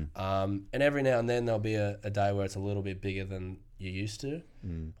 And every now and then there'll be a day where it's a little bit bigger than you're used to,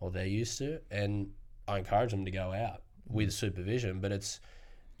 or they're used to, and I encourage them to go out with supervision. But it's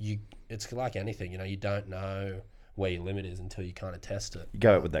like anything, you don't know where your limit is until you kind of test it. You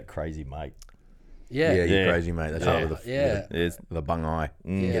go out with that crazy mate. Yeah, you're crazy, mate. That's right. There's The bung eye.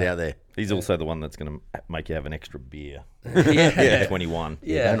 Get out there. He's also the one that's going to make you have an extra beer. Yeah. 21.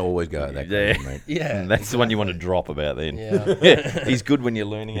 Don't always go out that crazy, mate. Yeah, that's the one you want to drop about then. Yeah. He's good when you're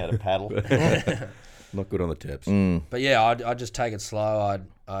learning how to paddle. Not good on the tips. But yeah, I'd just take it slow.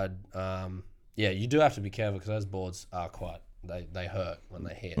 You do have to be careful because those boards are they hurt when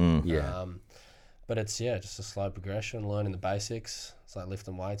they hit. But it's just a slow progression, learning the basics. It's like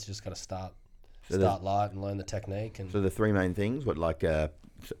lifting weights. You just got to start light and learn the technique. And so the three main things,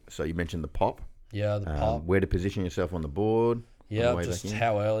 so you mentioned the pop. Yeah, the pop. Where to position yourself on the board. Yeah, just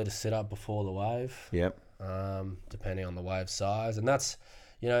how early to sit up before the wave. Yep. Depending on the wave size. And that's,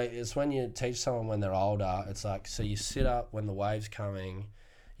 it's when you teach someone when they're older, it's like, so you sit up when the wave's coming,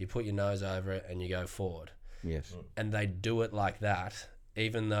 you put your nose over it and you go forward. Yes. And they do it like that,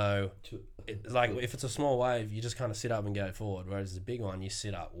 even though, if it's a small wave, you just kind of sit up and go forward. Whereas the big one, you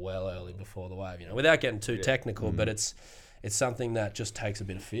sit up well early before the wave, without getting too technical, but it's something that just takes a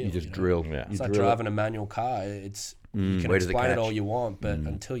bit of feel. You just drill. Yeah. It's like driving a manual car. You can explain it all you want, but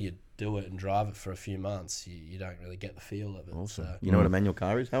until you do it and drive it for a few months, you don't really get the feel of it. Awesome. So, You know what a manual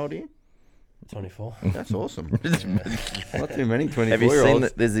car is? How old are you? 24. That's awesome. Not too many 24-year-olds. Have you seen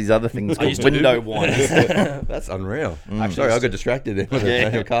that there's these other things called window winders? That's unreal. Sorry, I got distracted there with the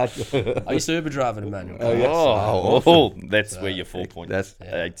manual car. I used to Uber drive in a manual car. Awesome. That's where your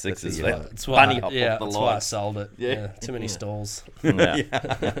 4.86 is. That's why, Bunny hop off the that's why I line. sold it. Yeah. Too many stalls.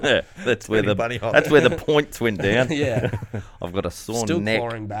 Yeah. That's where bunny hop. that's where the points went down. Yeah. I've got a sore Still neck.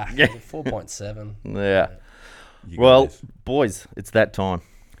 clawing back. Yeah. 4.7. Yeah. You got Well, this. boys, it's that time.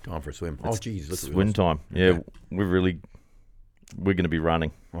 Time for a swim. Oh, geez. Swim time. Yeah, we're going to be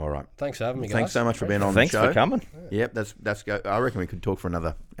running. All right. Thanks for having me, guys. Thanks so much for being on Thanks the show. for coming. Yep, that's go. I reckon we could talk for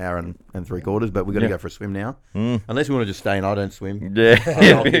another hour and 3/4, but we've got to go for a swim now. Unless we want to just stay and I don't swim. Yeah,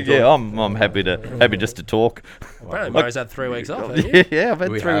 I'm happy just to talk. Apparently Murray's had 3 weeks off, haven't you? Yeah, I've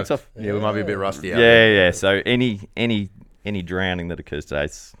had 3 weeks off. Yeah, we might be a bit rusty out. Yeah. So any drowning that occurs today,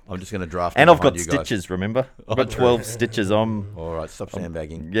 I'm just going to draft. and I've got behind you guys. stitches. Remember, I've got 12 stitches on. All right, stop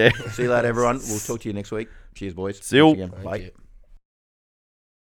sandbagging. Yeah. See you later, everyone. We'll talk to you next week. Cheers, boys. See you. Thanks again. Thank Bye. you.